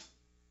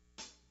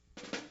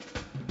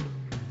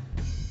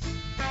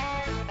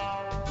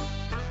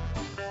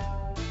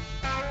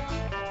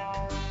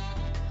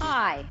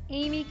Hi,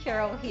 Amy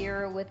Carroll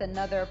here with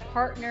another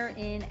Partner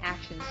in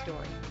Action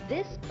story.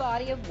 This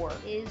body of work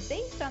is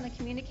based on the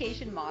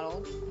communication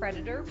model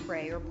Predator,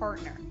 Prey, or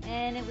Partner,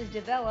 and it was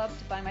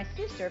developed by my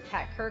sister,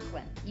 Pat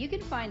Kirkland. You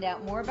can find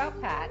out more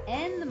about Pat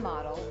and the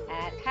model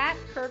at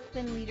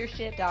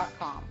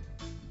patkirklandleadership.com.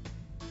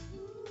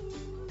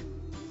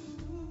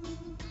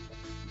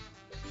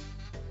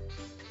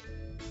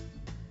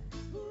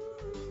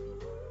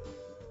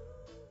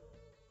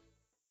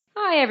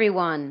 Hi,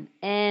 everyone,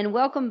 and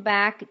welcome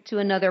back to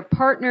another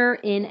Partner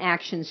in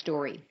Action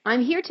story.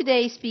 I'm here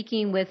today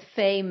speaking with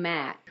Faye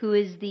Matt, who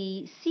is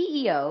the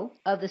CEO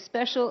of the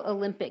Special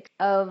Olympics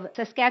of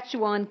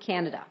Saskatchewan,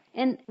 Canada.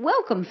 And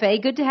welcome, Faye.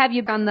 Good to have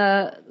you on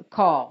the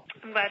call.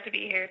 I'm glad to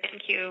be here.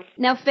 Thank you.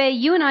 Now, Faye,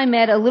 you and I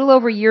met a little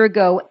over a year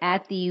ago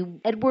at the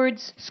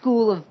Edwards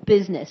School of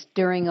Business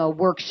during a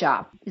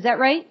workshop. Is that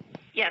right?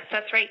 Yes,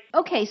 that's right.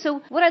 Okay,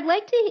 so what I'd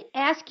like to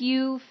ask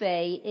you,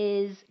 Faye,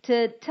 is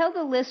to tell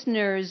the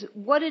listeners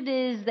what it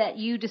is that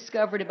you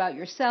discovered about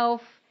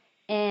yourself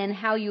and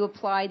how you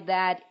applied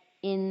that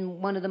in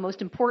one of the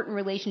most important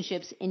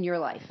relationships in your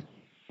life.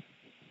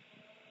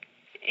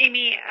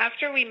 Amy,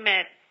 after we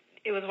met,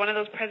 it was one of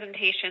those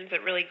presentations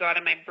that really got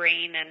in my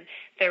brain, and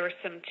there were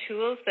some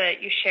tools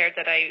that you shared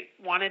that I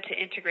wanted to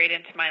integrate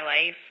into my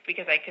life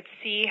because I could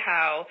see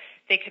how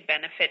they could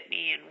benefit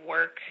me and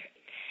work.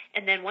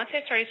 And then once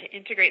I started to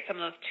integrate some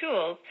of those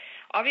tools,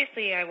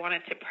 obviously I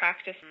wanted to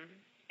practice them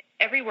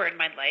everywhere in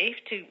my life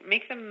to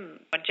make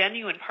them a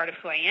genuine part of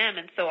who I am.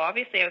 And so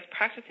obviously I was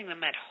practicing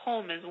them at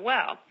home as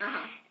well.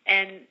 Uh-huh.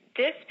 And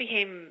this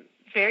became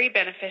very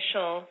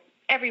beneficial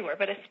everywhere,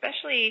 but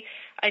especially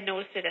I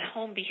noticed it at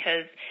home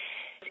because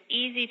it's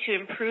easy to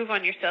improve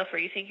on yourself or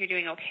you think you're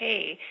doing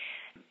okay.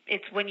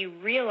 It's when you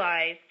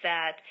realize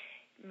that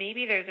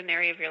maybe there's an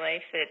area of your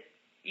life that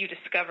you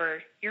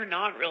discover you're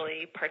not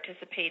really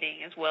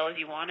participating as well as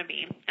you want to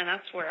be. And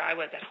that's where I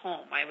was at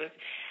home. I was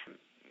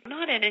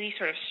not in any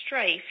sort of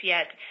strife,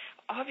 yet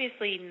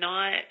obviously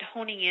not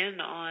honing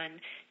in on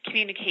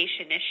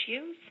communication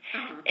issues.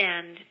 Uh-huh.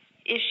 And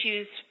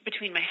issues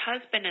between my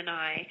husband and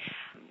I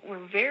were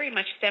very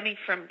much stemming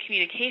from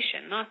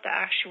communication, not the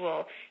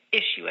actual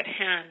issue at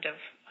hand of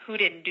who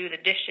didn't do the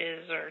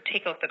dishes or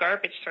take out the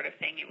garbage sort of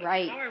thing. It was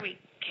right. How are we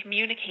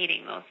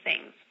communicating those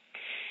things?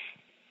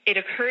 It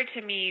occurred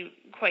to me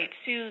quite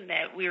soon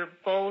that we were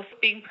both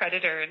being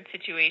predator in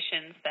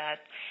situations that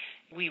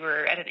we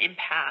were at an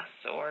impasse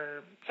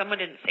or someone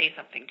didn't say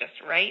something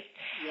just right.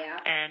 Yeah.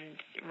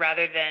 And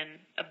rather than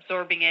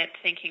absorbing it,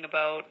 thinking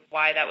about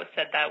why that was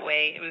said that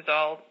way, it was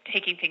all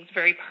taking things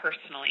very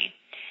personally.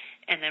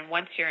 And then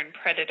once you're in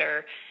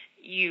predator,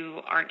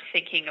 you aren't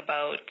thinking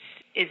about,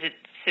 is it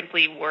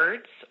simply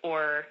words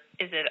or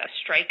is it a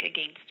strike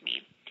against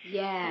me?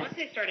 Yes. Once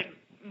I started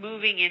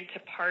moving into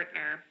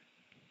partner,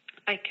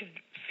 I could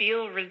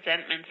feel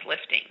resentments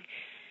lifting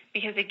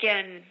because,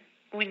 again,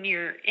 when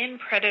you're in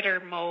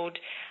predator mode,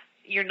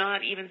 you're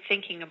not even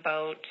thinking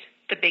about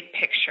the big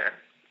picture.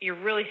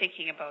 You're really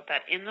thinking about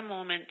that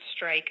in-the-moment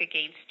strike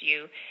against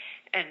you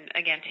and,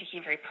 again, taking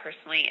it very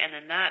personally. And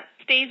then that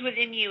stays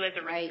within you as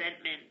a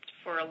resentment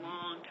for a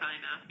long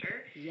time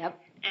after.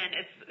 Yep. And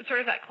it's sort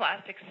of that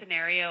classic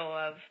scenario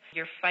of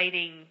you're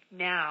fighting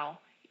now,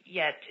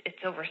 yet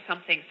it's over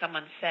something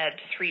someone said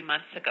 3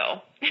 months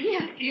ago.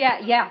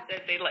 Yeah.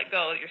 That they let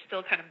go. You're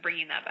still kind of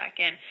bringing that back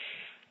in.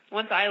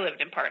 Once I lived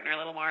in partner a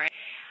little more,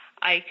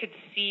 I could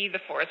see the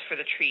forest for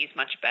the trees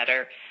much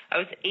better. I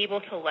was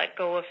able to let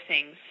go of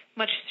things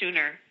much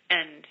sooner,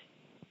 and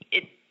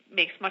it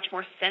makes much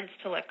more sense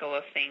to let go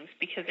of things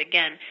because,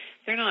 again,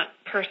 they're not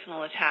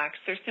personal attacks.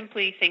 They're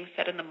simply things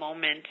said in the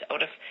moment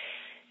out of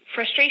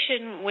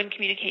frustration when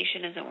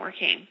communication isn't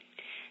working.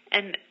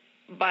 And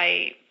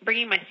by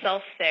bringing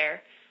myself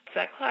there, it's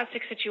that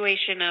classic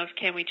situation of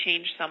can we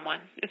change someone,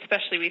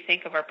 especially we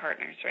think of our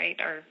partners, right,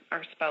 our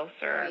spouse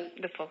or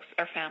the folks,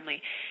 our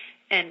family.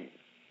 And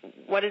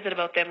what is it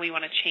about them we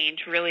want to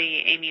change?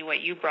 Really, Amy,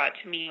 what you brought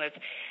to me was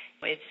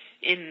it's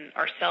in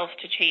ourselves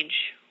to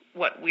change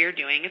what we're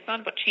doing. It's not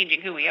about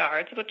changing who we are.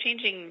 It's about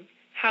changing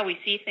how we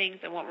see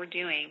things and what we're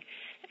doing.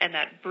 And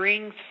that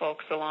brings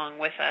folks along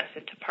with us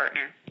into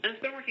partner. And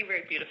it's been working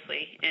very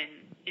beautifully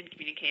in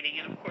communicating.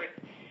 And, of course,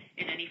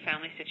 in any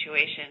family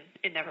situation,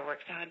 it never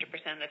works 100%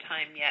 of the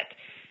time, yet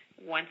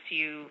once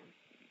you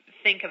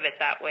think of it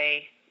that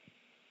way,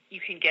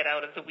 you can get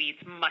out of the weeds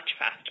much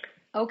faster.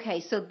 Okay,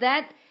 so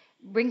that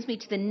brings me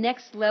to the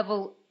next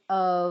level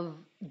of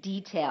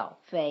detail,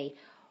 Faye.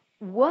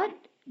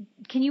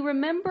 Can you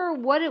remember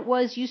what it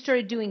was you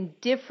started doing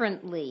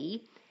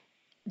differently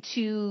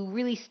to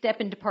really step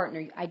into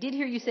partner? I did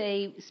hear you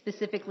say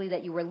specifically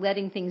that you were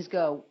letting things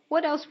go.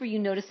 What else were you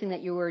noticing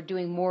that you were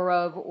doing more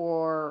of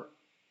or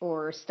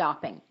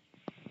stopping?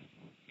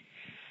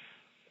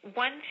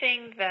 One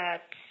thing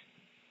that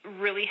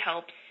really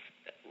helps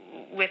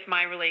with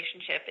my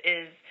relationship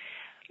is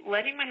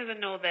letting my husband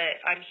know that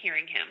I'm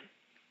hearing him.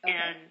 Okay.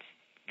 And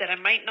that I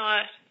might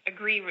not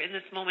agree in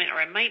this moment or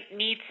I might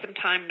need some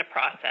time to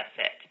process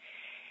it.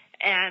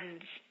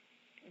 And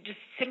just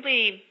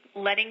simply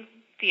letting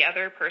the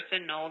other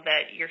person know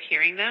that you're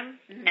hearing them,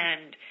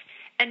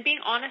 and being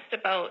honest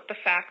about the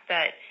fact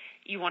that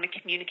you want to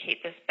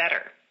communicate this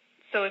better.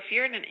 So if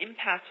you're in an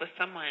impasse with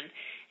someone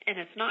and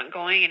it's not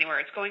going anywhere,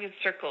 it's going in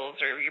circles,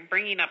 or you're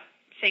bringing up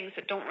things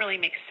that don't really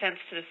make sense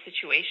to the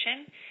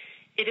situation,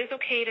 it is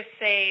okay to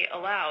say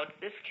aloud,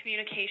 this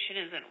communication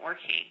isn't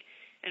working,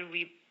 and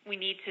we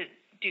need to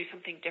do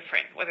something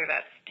different, whether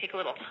that's take a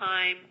little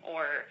time,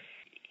 or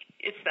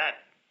it's that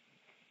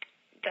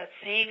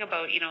saying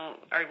about,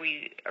 are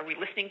we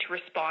listening to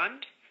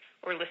respond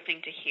or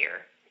listening to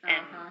hear?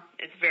 And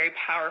it's very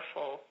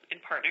powerful in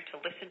partner to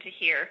listen to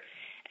hear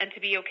and to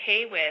be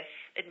okay with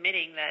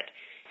admitting that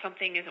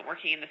something isn't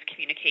working in this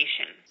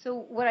communication. So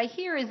what I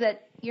hear is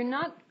that you're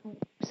not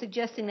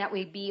suggesting that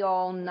we be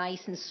all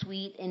nice and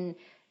sweet and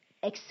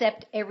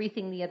accept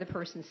everything the other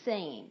person's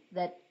saying,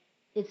 that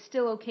it's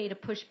still okay to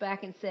push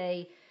back and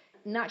say,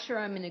 not sure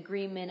I'm in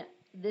agreement,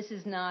 this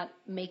is not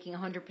making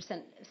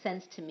 100%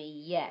 sense to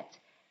me yet.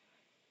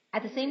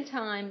 At the same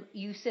time,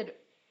 you said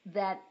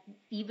that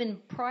even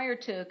prior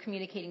to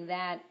communicating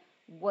that,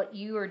 what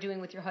you are doing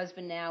with your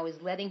husband now is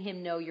letting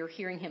him know you're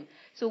hearing him.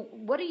 So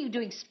what are you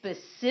doing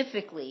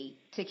specifically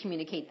to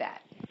communicate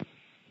that?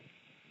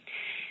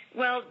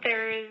 Well,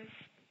 there is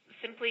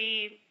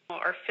simply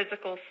our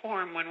physical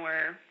form when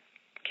we're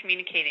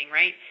communicating,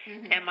 right?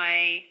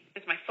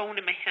 Is my phone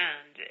in my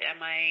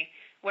hand?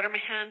 What are my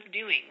hands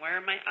doing? Where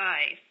are my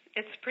eyes?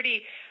 It's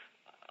pretty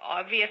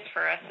obvious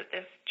for us at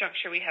this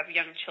juncture. We have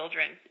young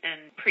children and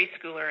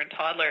preschooler and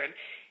toddler, and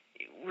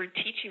we're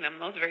teaching them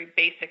those very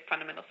basic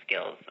fundamental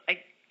skills.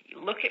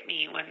 Look at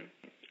me when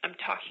I'm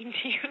talking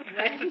to you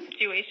kind of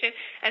situation,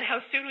 and how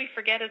soon we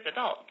forget as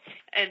adults.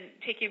 And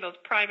taking those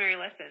primary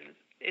lessons,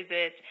 is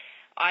it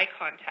eye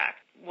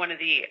contact? One of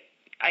the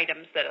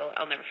items that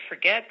I'll never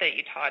forget that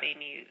you taught,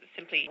 Amy,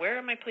 simply, where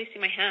am I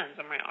placing my hands?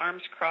 Are my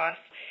arms crossed?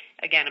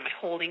 Again, am I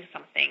holding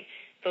something?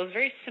 Those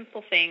very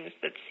simple things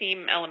that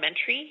seem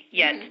elementary,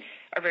 yet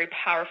are very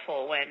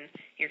powerful when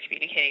you're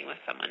communicating with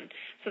someone.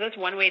 So that's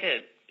one way to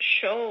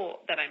show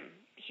that I'm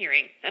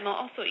hearing. And I'll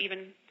also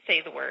even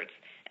say the words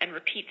and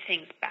repeat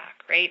things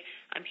back, right?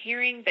 I'm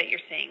hearing that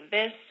you're saying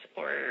this,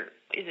 or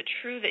is it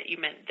true that you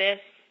meant this?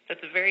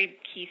 That's a very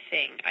key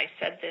thing. I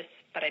said this,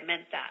 but I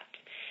meant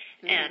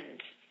that.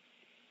 And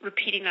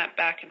repeating that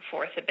back and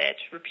forth a bit,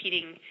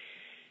 repeating.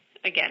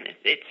 Again,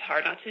 it's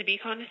hard not to be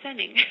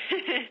condescending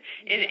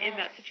in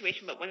that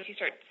situation, but once you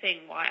start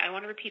saying why, I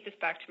want to repeat this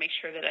back to make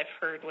sure that I've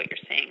heard what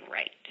you're saying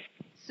right.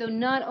 So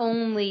not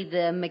only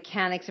the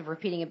mechanics of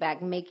repeating it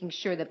back, making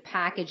sure the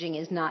packaging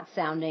is not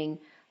sounding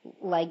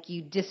like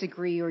you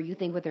disagree or you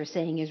think what they're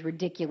saying is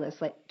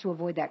ridiculous, like to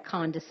avoid that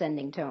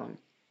condescending tone.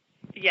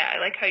 Yeah, I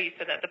like how you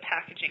said that, the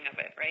packaging of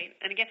it, right?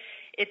 And again,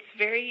 it's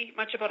very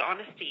much about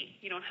honesty.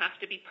 You don't have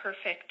to be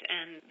perfect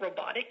and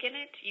robotic in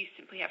it. You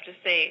simply have to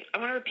say, I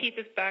want to repeat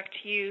this back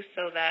to you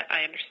so that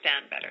I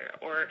understand better,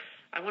 or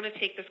I want to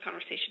take this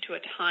conversation to a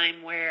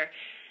time where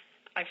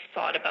I've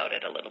thought about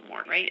it a little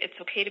more, right? It's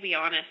okay to be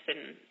honest,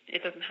 and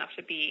it doesn't have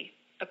to be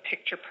a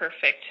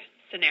picture-perfect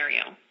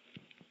scenario.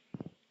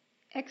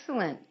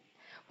 Excellent.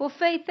 Well,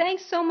 Faye,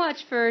 thanks so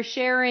much for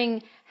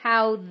sharing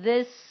how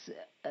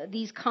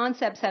these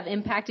concepts have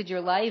impacted your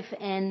life,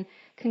 and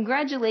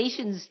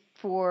congratulations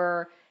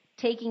for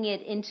taking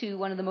it into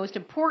one of the most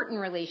important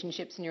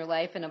relationships in your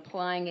life and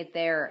applying it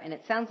there. And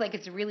it sounds like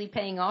it's really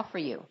paying off for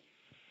you.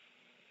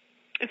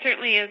 It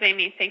certainly is,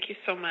 Amy. Thank you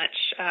so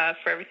much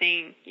for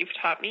everything you've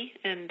taught me.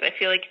 And I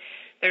feel like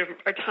there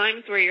are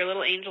times where you're a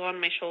little angel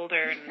on my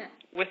shoulder and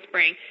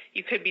whispering,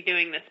 you could be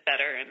doing this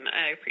better, and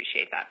I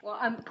appreciate that. Well,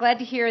 I'm glad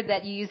to hear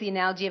that you use the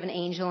analogy of an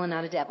angel and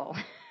not a devil.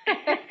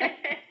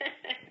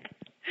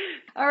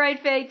 All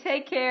right, Faye,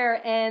 take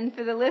care. And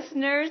for the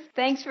listeners,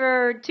 thanks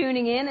for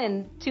tuning in,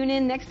 and tune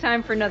in next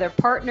time for another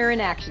Partner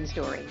in Action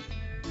story.